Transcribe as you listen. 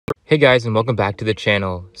Hey guys, and welcome back to the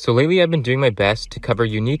channel. So lately I've been doing my best to cover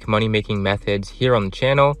unique money-making methods here on the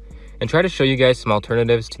channel and try to show you guys some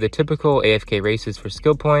alternatives to the typical AFK races for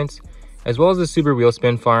skill points, as well as the super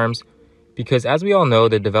wheelspin farms, because as we all know,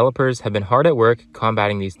 the developers have been hard at work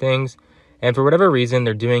combating these things, and for whatever reason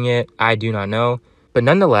they're doing it, I do not know. But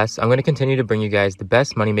nonetheless, I'm going to continue to bring you guys the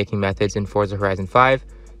best money-making methods in Forza Horizon 5,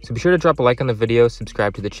 so be sure to drop a like on the video,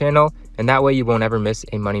 subscribe to the channel, and that way you won't ever miss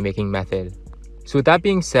a money-making method. So with that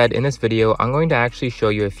being said, in this video, I'm going to actually show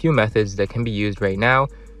you a few methods that can be used right now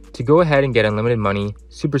to go ahead and get unlimited money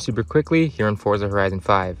super quickly here in Forza Horizon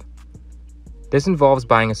 5. This involves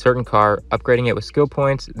buying a certain car, upgrading it with skill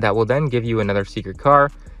points that will then give you another secret car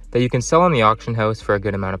that you can sell on the auction house for a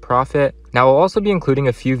good amount of profit. Now I'll also be including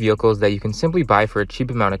a few vehicles that you can simply buy for a cheap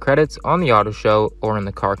amount of credits on the auto show or in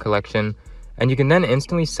the car collection, and you can then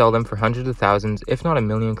instantly sell them for hundreds of thousands, if not a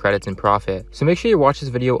million credits in profit. So make sure you watch this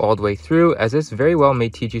video all the way through, as this very well may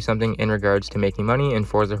teach you something in regards to making money in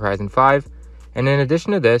Forza Horizon 5. And in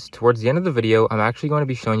addition to this, towards the end of the video, I'm actually going to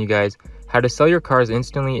be showing you guys how to sell your cars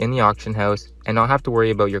instantly in the auction house and not have to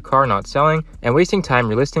worry about your car not selling and wasting time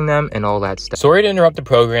relisting them and all that stuff. Sorry to interrupt the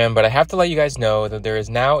program, but I have to let you guys know that there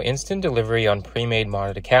is now instant delivery on pre-made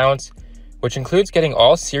modded accounts, which includes getting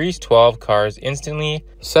all Series 12 cars instantly,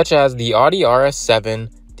 such as the Audi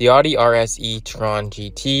RS7, the Audi RS e-tron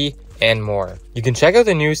GT, and more. You can check out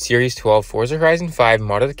the new Series 12 Forza Horizon 5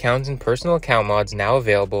 modded accounts and personal account mods now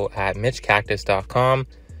available at mitchcactus.com,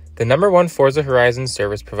 the #1 Forza Horizon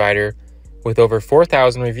service provider, with over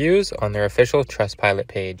 4,000 reviews on their official Trustpilot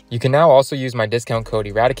page. You can now also use my discount code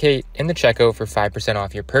ERADICATE in the checkout for 5%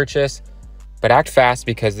 off your purchase, but act fast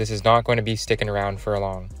because this is not going to be sticking around for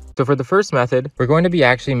long. So for the first method, we're going to be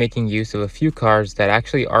actually making use of a few cars that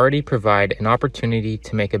actually already provide an opportunity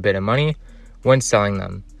to make a bit of money when selling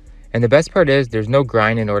them. And the best part is there's no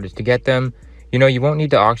grind in order to get them. You know, you won't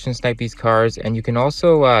need to auction snipe these cars, and you can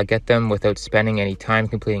also get them without spending any time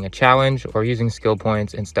completing a challenge or using skill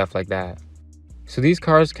points and stuff like that. So these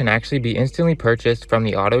cars can actually be instantly purchased from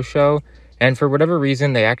the auto show, and for whatever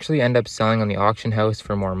reason, they actually end up selling on the auction house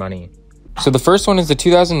for more money. So the first one is the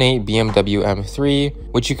 2008 BMW M3,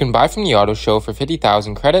 which you can buy from the auto show for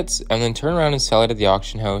 50,000 credits and then turn around and sell it at the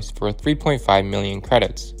auction house for 3.5 million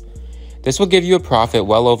credits. This will give you a profit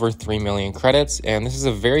well over 3 million credits, and this is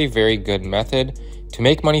a very good method to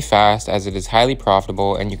make money fast, as it is highly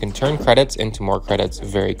profitable and you can turn credits into more credits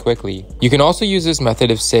very quickly. You can also use this method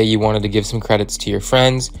if, say, you wanted to give some credits to your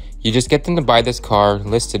friends. You just get them to buy this car,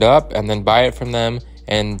 list it up, and then buy it from them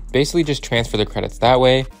and basically just transfer the credits that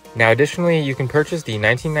way. Now additionally, you can purchase the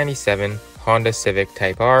 1997 Honda Civic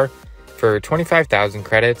Type R for 25,000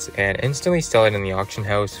 credits and instantly sell it in the auction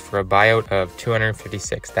house for a buyout of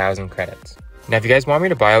 256,000 credits. Now if you guys want me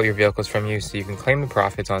to buy out your vehicles from you so you can claim the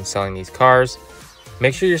profits on selling these cars,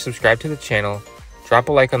 make sure you're subscribed to the channel, drop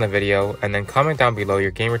a like on the video, and then comment down below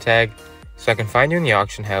your gamer tag so I can find you in the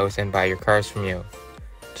auction house and buy your cars from you.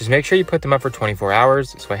 Just make sure you put them up for 24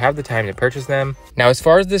 hours so I have the time to purchase them. Now as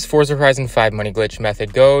far as this Forza Horizon 5 money glitch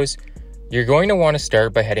method goes, you're going to want to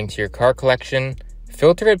start by heading to your car collection,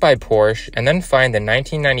 filter it by Porsche, and then find the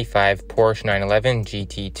 1995 Porsche 911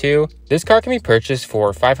 GT2. This car can be purchased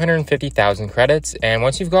for 550,000 credits, and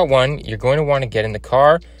once you've got one, you're going to want to get in the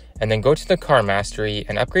car and then go to the car mastery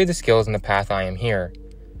and upgrade the skills in the path I am here.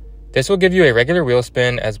 This will give you a regular wheel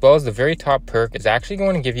spin, as well as the very top perk is actually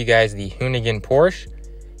going to give you guys the Hoonigan Porsche.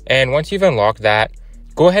 And once you've unlocked that,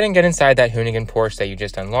 go ahead and get inside that Hoonigan Porsche that you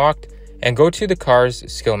just unlocked and go to the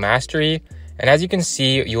car's skill mastery, and as you can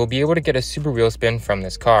see, you will be able to get a super wheel spin from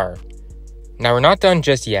this car. Now we're not done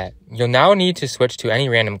just yet. You'll now need to switch to any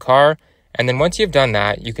random car, and then once you've done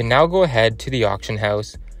that, you can now go ahead to the auction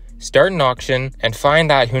house, start an auction, and find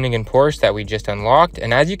that Hoonigan Porsche that we just unlocked,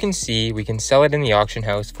 and as you can see, we can sell it in the auction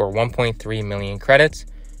house for 1.3 million credits,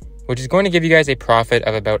 which is going to give you guys a profit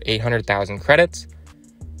of about 800,000 credits.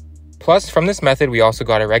 Plus, from this method, we also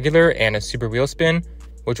got a regular and a super wheel spin,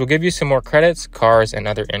 which will give you some more credits, cars, and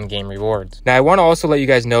other in-game rewards. Now, I want to also let you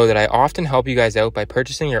guys know that I often help you guys out by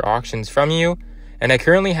purchasing your auctions from you, and I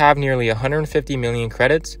currently have nearly 150 million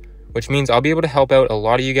credits, which means I'll be able to help out a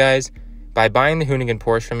lot of you guys by buying the Hoonigan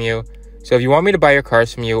Porsche from you. So if you want me to buy your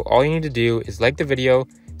cars from you, all you need to do is like the video,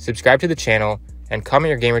 subscribe to the channel, and comment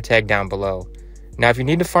your gamer tag down below. Now, if you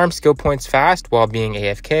need to farm skill points fast while being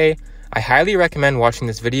AFK, I highly recommend watching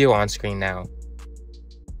this video on screen now.